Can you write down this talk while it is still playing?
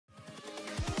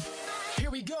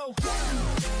we go.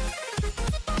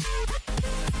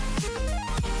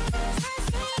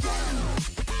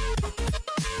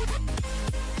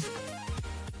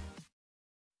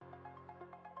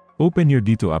 Open your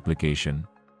Dito application.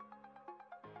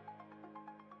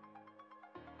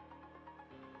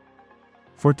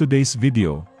 For today's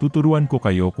video, tuturuan ko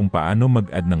kayo kung paano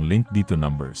mag-add ng link Dito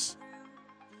numbers.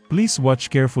 Please watch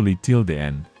carefully till the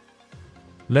end.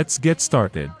 Let's get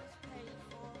started.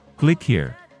 Click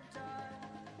here.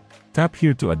 Tap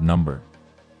here to add number.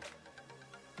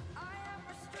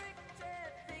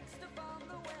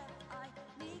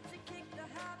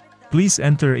 Please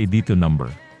enter a Dito number.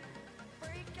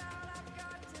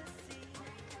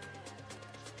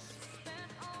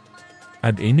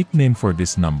 Add a nickname for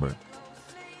this number.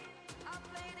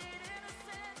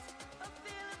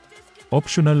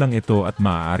 Optional lang ito at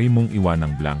maaari mong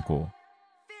iwanang blanco.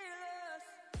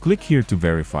 Click here to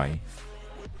verify.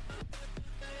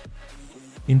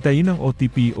 Hintayin ang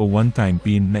OTP o one-time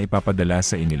PIN na ipapadala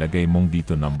sa inilagay mong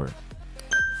Dito number.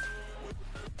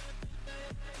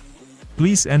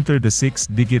 Please enter the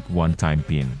 6-digit one-time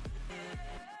PIN.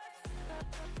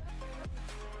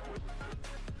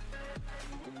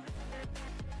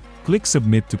 Click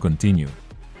Submit to continue.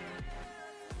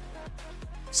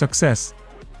 Success!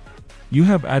 You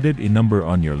have added a number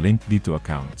on your Link Dito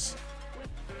accounts.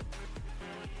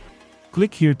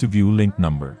 Click here to view link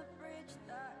number.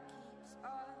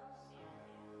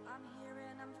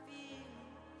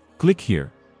 Click here.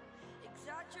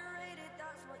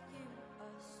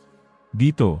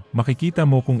 Dito, makikita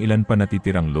mo kung ilan pa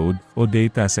natitirang load o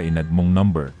data sa inad mong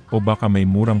number o baka may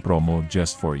murang promo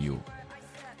just for you.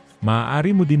 Maaari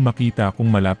mo din makita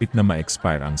kung malapit na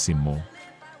ma-expire ang SIM mo.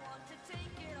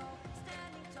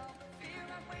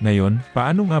 Ngayon,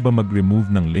 paano nga ba mag-remove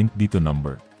ng link Dito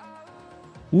number?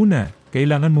 Una,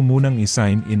 kailangan mo munang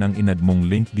i-sign in ang inad mong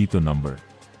link Dito number.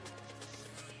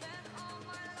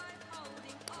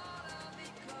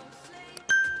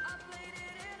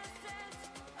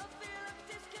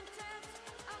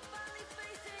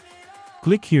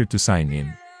 Click here to sign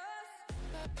in.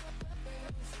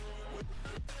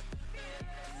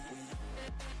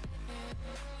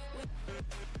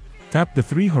 Tap the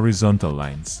 3 horizontal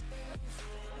lines.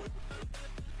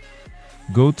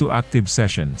 Go to Active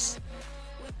Sessions.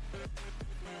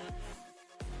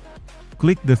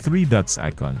 Click the 3 dots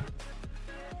icon.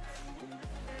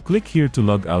 Click here to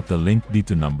log out the link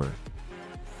Dito number.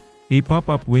 A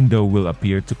pop-up window will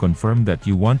appear to confirm that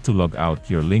you want to log out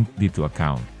your link Dito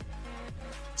account.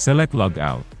 Select Log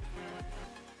Out.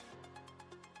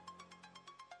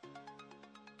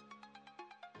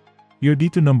 Your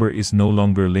Dito number is no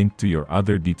longer linked to your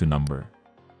other Dito number.